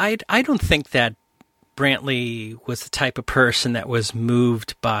I don't think that Brantley was the type of person that was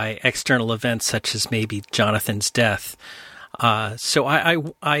moved by external events such as maybe Jonathan's death. So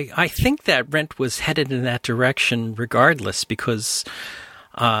I think that Rent was headed in that direction regardless because,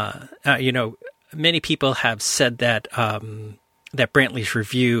 many people have said that that Brantley's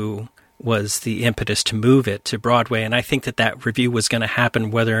review was the impetus to move it to Broadway. And I think that review was going to happen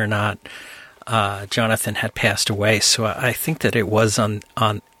whether or not Jonathan had passed away. So I think that it was on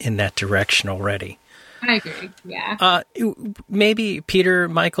in that direction already. I agree. Yeah. Maybe Peter,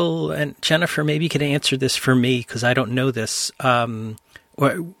 Michael, and Jennifer, maybe you could answer this for me because I don't know this.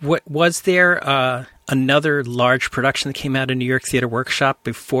 What was there another large production that came out of New York Theater Workshop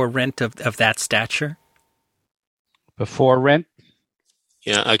before Rent of that stature? Before Rent?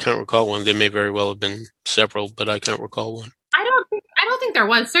 Yeah, I can't recall one. There may very well have been several, but I can't recall one. I don't think there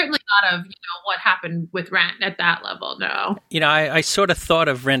was. Certainly not of, what happened with Rent at that level, no. I sort of thought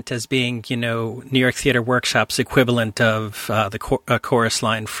of Rent as being, New York Theater Workshop's equivalent of the chorus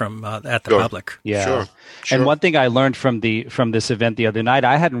line from At the Public. Yeah. Sure. And one thing I learned from this event the other night,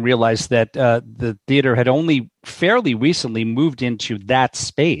 I hadn't realized that the theater had only fairly recently moved into that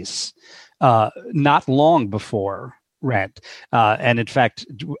space, not long before Rent. And in fact,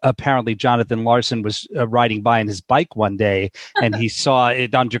 apparently Jonathan Larson was riding by on his bike one day and he saw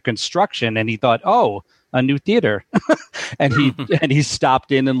it under construction and he thought, oh, a new theater. and he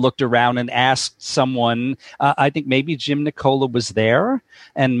stopped in and looked around and asked someone, I think maybe Jim Nicola was there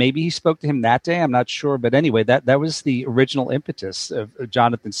and maybe he spoke to him that day. I'm not sure. But anyway, that was the original impetus of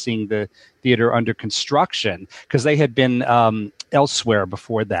Jonathan seeing the theater under construction because they had been elsewhere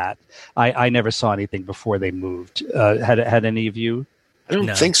before that. I never saw anything before they moved. Had any of you? I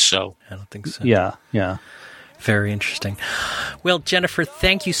don't think so. I don't think so. Yeah. Very interesting. Well, Jennifer,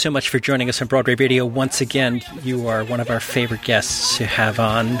 thank you so much for joining us on Broadway Radio. Once again, you are one of our favorite guests to have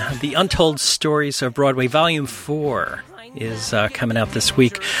on. The Untold Stories of Broadway Volume 4 is coming out this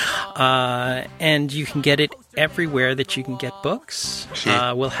week. And you can get it everywhere that you can get books.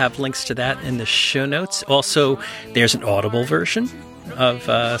 We'll have links to that in the show notes. Also, there's an Audible version of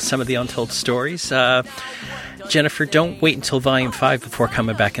some of the Untold Stories. Jennifer, don't wait until Volume 5 before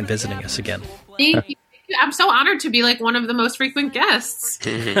coming back and visiting us again. Thank you. I'm so honored to be like one of the most frequent guests.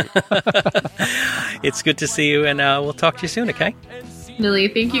 It's good to see you, and we'll talk to you soon, okay? Lily,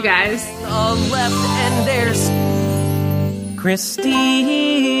 thank you guys. Left and there's Christine.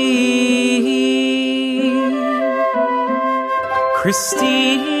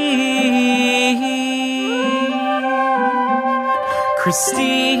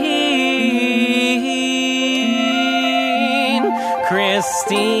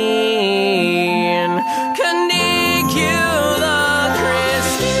 Canicula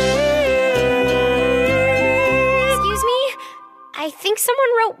Christine. Excuse me? I think someone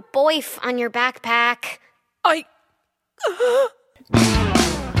wrote boif on your backpack. All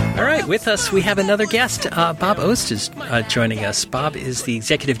right, with us we have another guest. Bob Ost is joining us. Bob is the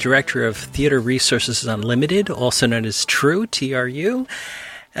Executive Director of Theater Resources Unlimited, also known as TRU, TRU.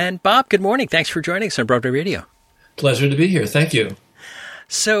 And Bob, good morning. Thanks for joining us on Broadway Radio. Pleasure to be here. Thank you.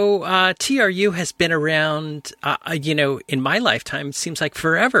 So TRU has been around, in my lifetime, it seems like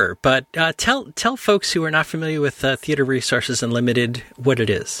forever. But tell folks who are not familiar with Theater Resources Unlimited what it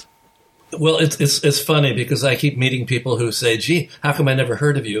is. Well, it's funny because I keep meeting people who say, "Gee, how come I never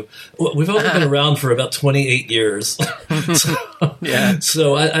heard of you?" Well, we've only been around for about 28 years,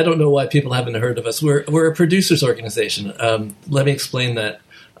 so I don't know why people haven't heard of us. We're a producers organization. Let me explain that.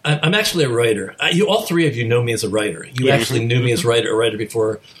 I'm actually a writer. All three of you know me as a writer. You actually knew me as a writer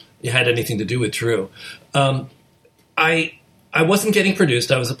before you had anything to do with True. I wasn't getting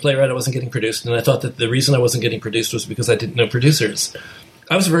produced. I was a playwright. I wasn't getting produced, and I thought that the reason I wasn't getting produced was because I didn't know producers.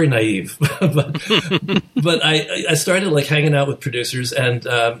 I was very naive, but I started hanging out with producers and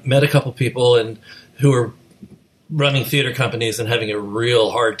met a couple people who were running theater companies and having a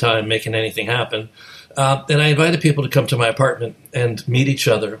real hard time making anything happen. And I invited people to come to my apartment and meet each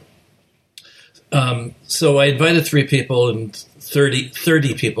other. So I invited 3 people and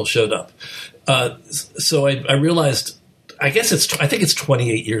 30 people showed up. So I realized, I think it's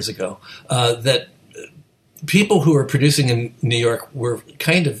 28 years ago, that people who were producing in New York were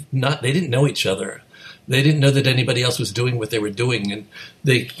kind of they didn't know each other. They didn't know that anybody else was doing what they were doing. And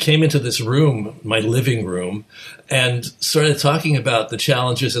they came into this room, my living room, and started talking about the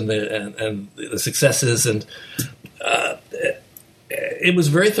challenges and the successes. And it was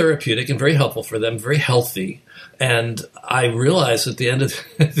very therapeutic and very helpful for them, very healthy. And I realized at the end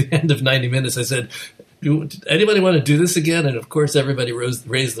of 90 minutes, I said, anybody want to do this again? And of course, everybody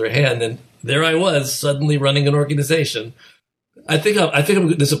raised their hand. And there I was, suddenly running an organization. I think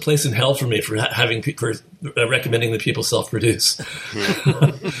there's a place in hell for me for recommending that people self-produce.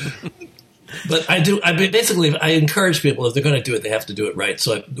 But I encourage people, if they're going to do it, they have to do it right.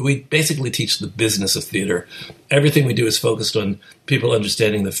 So we basically teach the business of theater. Everything we do is focused on people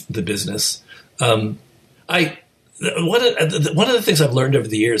understanding the business. One of the things I've learned over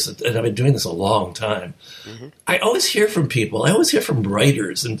the years, and I've been doing this a long time, I always hear from people. I always hear from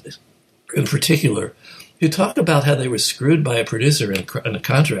writers, in particular, who talk about how they were screwed by a producer in a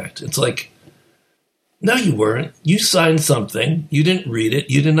contract. It's like, no, you weren't. You signed something. You didn't read it.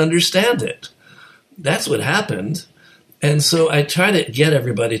 You didn't understand it. That's what happened. And so I try to get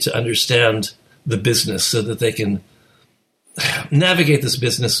everybody to understand the business so that they can navigate this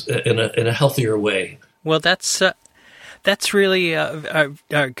business in a healthier way. Well, that's really a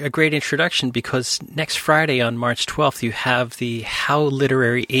great introduction, because next Friday on March 12th, you have the How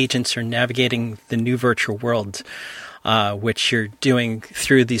Literary Agents Are Navigating the New Virtual World, which you're doing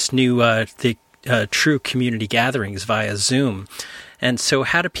through these new True community gatherings via Zoom. And so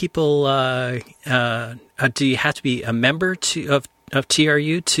how do people, do you have to be a member of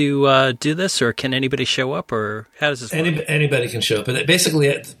TRU to do this, or can anybody show up, or how does this work? Anybody can show up. But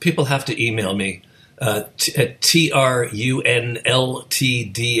basically, people have to email me at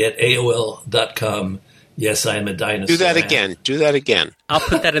trunltd@aol.com. Yes, I am a dinosaur. Do that again. I'll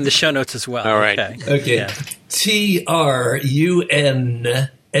put that in the show notes as well. All right. Okay. Yeah.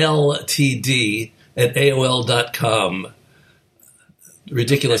 trunltd@aol.com.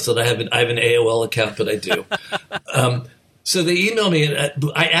 Ridiculous that I have an AOL account, but I do. So they email me, and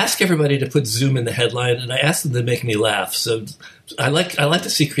I ask everybody to put Zoom in the headline, and I ask them to make me laugh. So I like to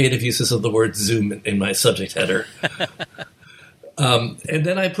see creative uses of the word Zoom in my subject header. And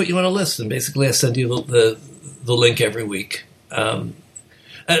then I put you on a list, and basically I send you the link every week.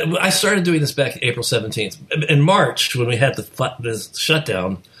 I started doing this back April 17th. In March, when we had the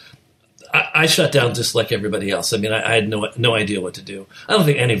shutdown, I shut down just like everybody else. I mean, I had no idea what to do. I don't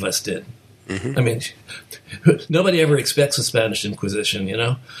think any of us do. Mm-hmm. I mean, nobody ever expects a Spanish Inquisition, you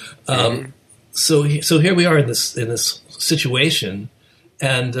know. So here we are in this situation,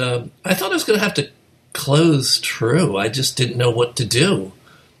 and I thought I was going to have to close True. I just didn't know what to do.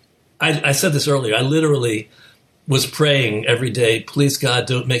 I said this earlier. I literally was praying every day, please God,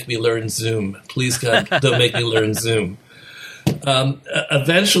 don't make me learn Zoom. Please God, don't make me learn Zoom.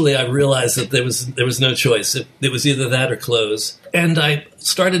 Eventually, I realized that there was no choice. It was either that or close. And I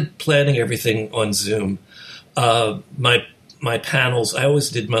started planning everything on Zoom. My panels, I always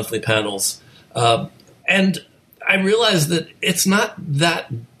did monthly panels. And I realized that it's not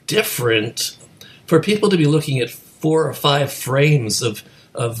that different for people to be looking at 4 or 5 frames of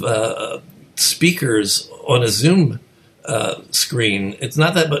speakers on a Zoom screen. It's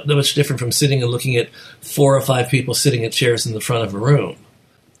not that much different from sitting and looking at 4 or 5 people sitting at chairs in the front of a room.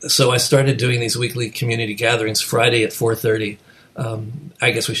 So I started doing these weekly community gatherings Friday at 4:30.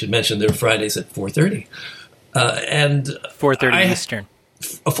 I guess we should mention they're Fridays at 4:30. And 4:30 Eastern.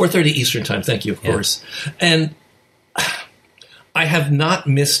 4:30 Eastern time, thank you, of course. And I have not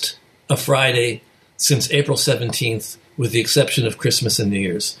missed a Friday since April 17th, with the exception of Christmas and New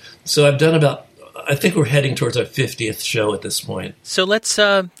Year's. So I've done about, I think we're heading towards our 50th show at this point. So let's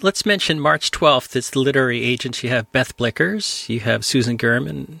mention March 12th. It's the literary agents. You have Beth Blickers, you have Susan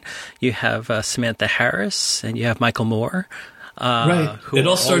Gurman, you have Samantha Harris, and you have Michael Moore. Right. It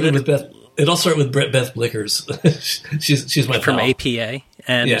all started with Beth. It all started with Beth Blickers. she's my from pal. APA,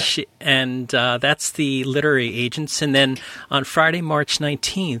 and that's the literary agents. And then on Friday, March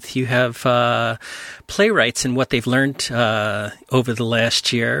 19th, you have playwrights and what they've learned over the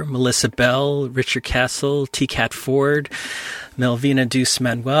last year: Melissa Bell, Richard Castle, T. Cat Ford, Melvina Deuce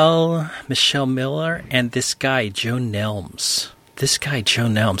Manuel, Michelle Miller, and this guy Joe Nelms.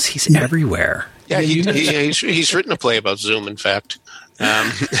 He's everywhere. Yeah, he's written a play about Zoom, in fact.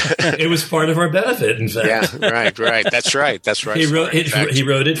 It was part of our benefit, in fact. Yeah, right. That's right. He wrote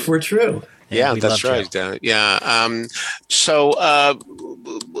it for True. Yeah, that's right. So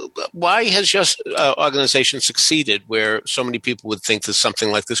why has your organization succeeded where so many people would think that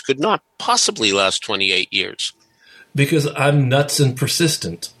something like this could not possibly last 28 years? Because I'm nuts and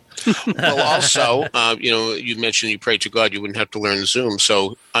persistent. Well, also, you mentioned you prayed to God you wouldn't have to learn Zoom.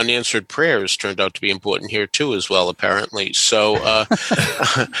 So unanswered prayers turned out to be important here, too, as well, apparently. So,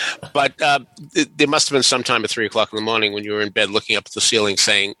 but there must have been some time at 3 o'clock in the morning when you were in bed looking up at the ceiling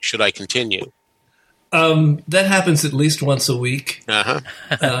saying, should I continue? That happens at least once a week.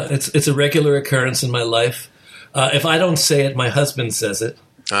 It's a regular occurrence in my life. If I don't say it, my husband says it.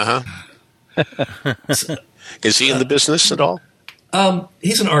 Is he in the business at all?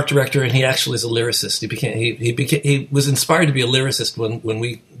 He's an art director, and he actually is a lyricist. He was inspired to be a lyricist when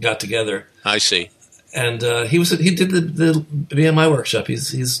we got together. I see. And he did the BMI workshop.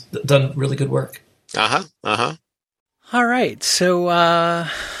 He's done really good work. All right. So,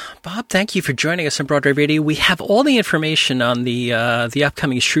 Bob, thank you for joining us on Broadway Radio. We have all the information on the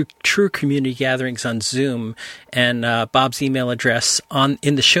upcoming True Community Gatherings on Zoom and Bob's email address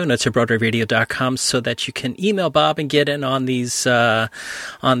in the show notes at BroadwayRadio.com so that you can email Bob and get in on these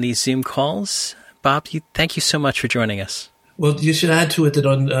Zoom calls. Bob, thank you so much for joining us. Well, you should add to it that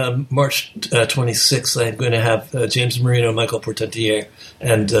on March 26th, I'm going to have James Marino, Michael Portentier,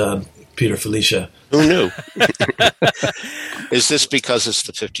 and Peter Felicia. Who knew? Is this because it's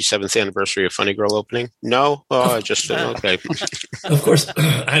the 57th anniversary of Funny Girl opening? No? Oh, I just okay. Of course.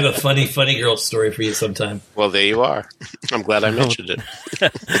 I have a funny girl story for you sometime. Well, there you are. I'm glad I mentioned it.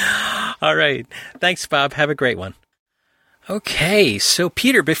 All right. Thanks, Bob. Have a great one. Okay. So,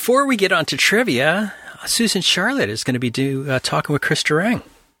 Peter, before we get on to trivia, Susan Charlotte is going to be talking with Chris Durang.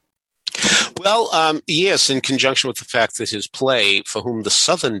 Well, yes, in conjunction with the fact that his play, For Whom the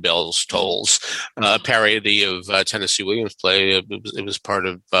Southern Bells Tolls, a parody of Tennessee Williams' play, it was part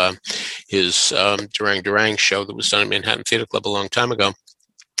of his Durang show that was done at Manhattan Theater Club a long time ago.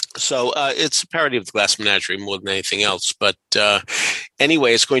 So it's a parody of The Glass Menagerie more than anything else. But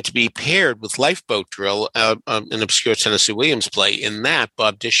anyway, it's going to be paired with Lifeboat Drill, an obscure Tennessee Williams play. In that,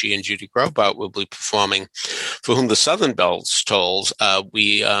 Bob Dishy and Judy Grobart will be performing For Whom the Southern Bells Tolls.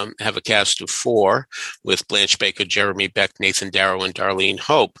 We have a cast of 4 with Blanche Baker, Jeremy Beck, Nathan Darrow, and Darlene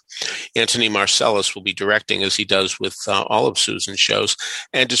Hope. Anthony Marcellus will be directing, as he does with all of Susan's shows.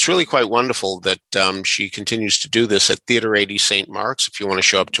 And it's really quite wonderful that she continues to do this at Theater 80 St. Mark's, if you want to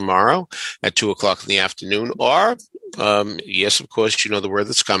show up tomorrow at 2 o'clock in the afternoon, or yes, of course, you know the word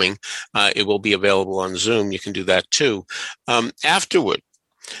that's coming. It will be available on Zoom. You can do that too. Afterward,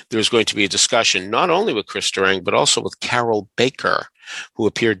 there's going to be a discussion not only with Chris Durang, but also with Carol Baker, who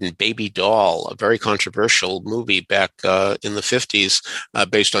appeared in Baby Doll, a very controversial movie back in the 50s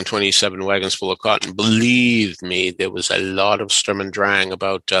based on 27 Wagons Full of Cotton. Believe me, there was a lot of sturm and drang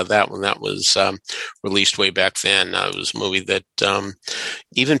about that when that was released way back then. It was a movie that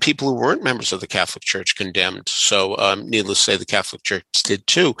even people who weren't members of the Catholic Church condemned. So needless to say, the Catholic Church did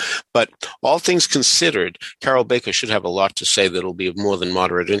too. But all things considered, Carol Baker should have a lot to say that will be of more than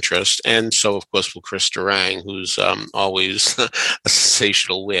moderate interest. And so, of course, will Chris Durang, who's always a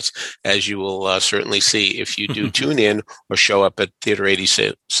sensational wit, as you will certainly see if you do tune in or show up at Theater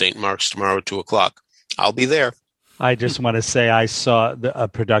 80 St. Mark's tomorrow at 2 o'clock. I'll be there. I just want to say I saw a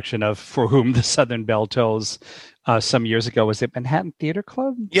production of For Whom the Southern Bell Tolls some years ago. Was it Manhattan Theater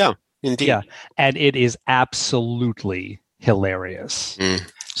Club? Yeah, indeed. Yeah, and it is absolutely hilarious.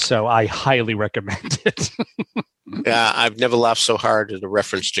 So I highly recommend it. Yeah, I've never laughed so hard at a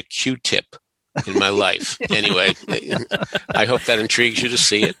reference to Q-tip in my life. Anyway, I hope that intrigues you to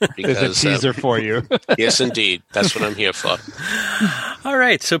see it. Because, there's a teaser for you. Yes, indeed. That's what I'm here for. All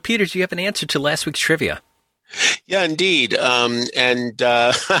right. So, Peter, do you have an answer to last week's trivia? Yeah, indeed. I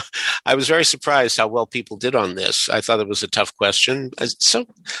was very surprised how well people did on this. I thought it was a tough question. It's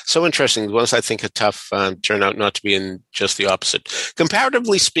so interesting. The ones I think are tough turn out not to be in just the opposite.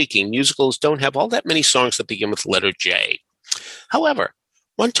 Comparatively speaking, musicals don't have all that many songs that begin with the letter J. However,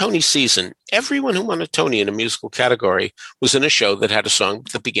 one Tony season, everyone who won a Tony in a musical category was in a show that had a song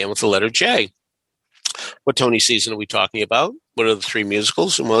that began with the letter J. What Tony season are we talking about? What are the three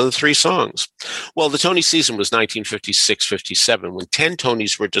musicals and what are the three songs? Well, the Tony season was 1956-57 when 10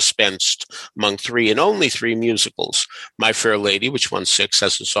 Tonys were dispensed among three and only three musicals. My Fair Lady, which won 6,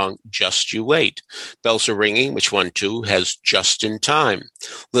 has the song Just You Wait. Bells Are Ringing, which won 2, has Just in Time.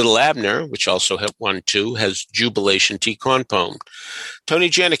 Little Abner, which also won 2, has Jubilation T. Cornpone. Tony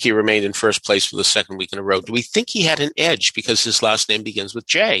Janicki remained in first place for the second week in a row. Do we think he had an edge because his last name begins with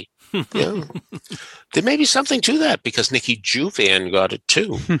J? Yeah. There may be something to that because Nikki Juvan got it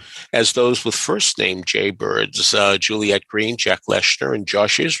too, as those with first name Jaybirds, Juliette Green, Jack Leshner, and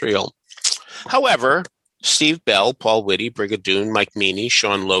Josh Israel. However, Steve Bell, Paul Whitty, Brigadoon, Mike Meany,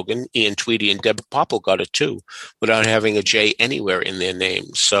 Sean Logan, Ian Tweedy, and Deb Popple got it too, without having a J anywhere in their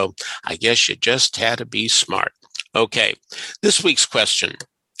names. So I guess you just had to be smart. Okay, this week's question.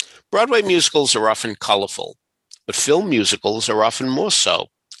 Broadway musicals are often colorful, but film musicals are often more so.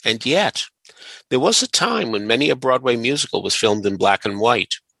 And yet, there was a time when many a Broadway musical was filmed in black and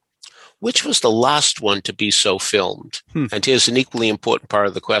white. Which was the last one to be so filmed? And here's an equally important part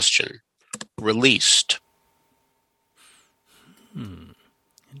of the question. Released.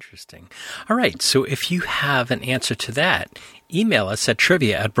 Interesting. All right. So if you have an answer to that, email us at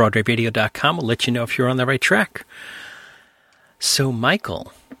trivia@broadwayradio.com. We'll let you know if you're on the right track. So,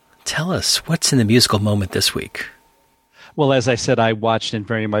 Michael, tell us what's in the musical moment this week. Well, as I said, I watched and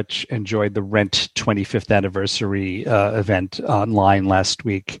very much enjoyed the Rent 25th anniversary event online last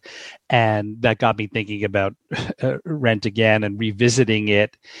week. And that got me thinking about Rent again and revisiting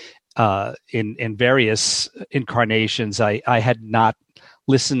it in various incarnations. I had not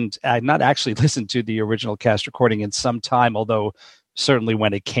actually listened to the original cast recording in some time, although certainly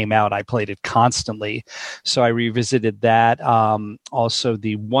when it came out, I played it constantly. So I revisited that. Also,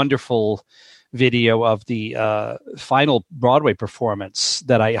 the wonderful video of the final Broadway performance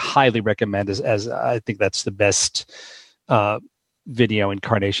that I highly recommend, as I think that's the best video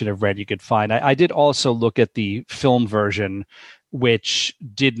incarnation of Rent you could find. I did also look at the film version, which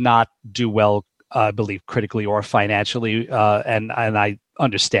did not do well, I believe, critically or financially, and I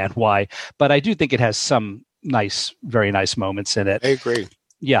understand why. But I do think it has some very nice moments in it. I agree.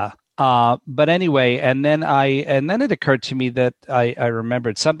 Yeah. But anyway, and then it occurred to me that I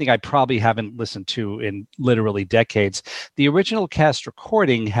remembered something I probably haven't listened to in literally decades. The original cast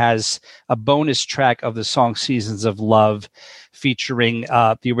recording has a bonus track of the song Seasons of Love featuring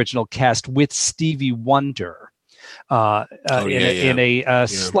the original cast with Stevie Wonder. In a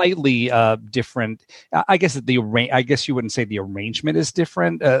slightly different. I guess you wouldn't say the arrangement is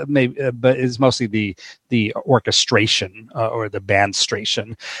different, maybe, but it's mostly the orchestration or the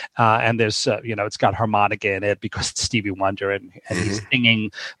bandstration. And there's it's got harmonica in it because it's Stevie Wonder and he's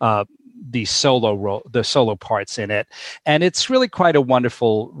singing the solo parts in it, and it's really quite a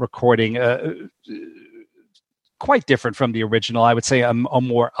wonderful recording. Quite different from the original. I would say a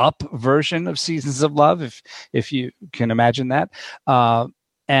more up version of Seasons of Love, if you can imagine that.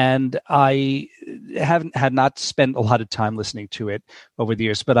 And I had not spent a lot of time listening to it over the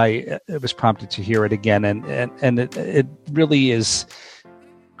years, but I was prompted to hear it again, and it really is.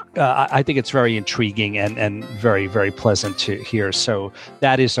 I think it's very intriguing and very, very pleasant to hear. So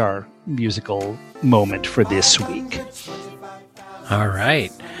that is our musical moment for this week. All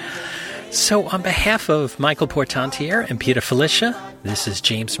right. So on behalf of Michael Portantiere and Peter Felicia, this is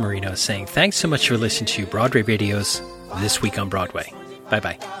James Marino saying thanks so much for listening to Broadway Radio's This Week on Broadway.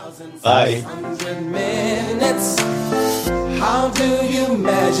 Bye-bye. Bye. 100 minutes. How do you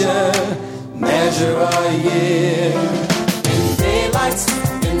measure a year? In daylights,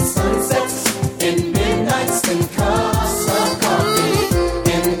 in sunsets,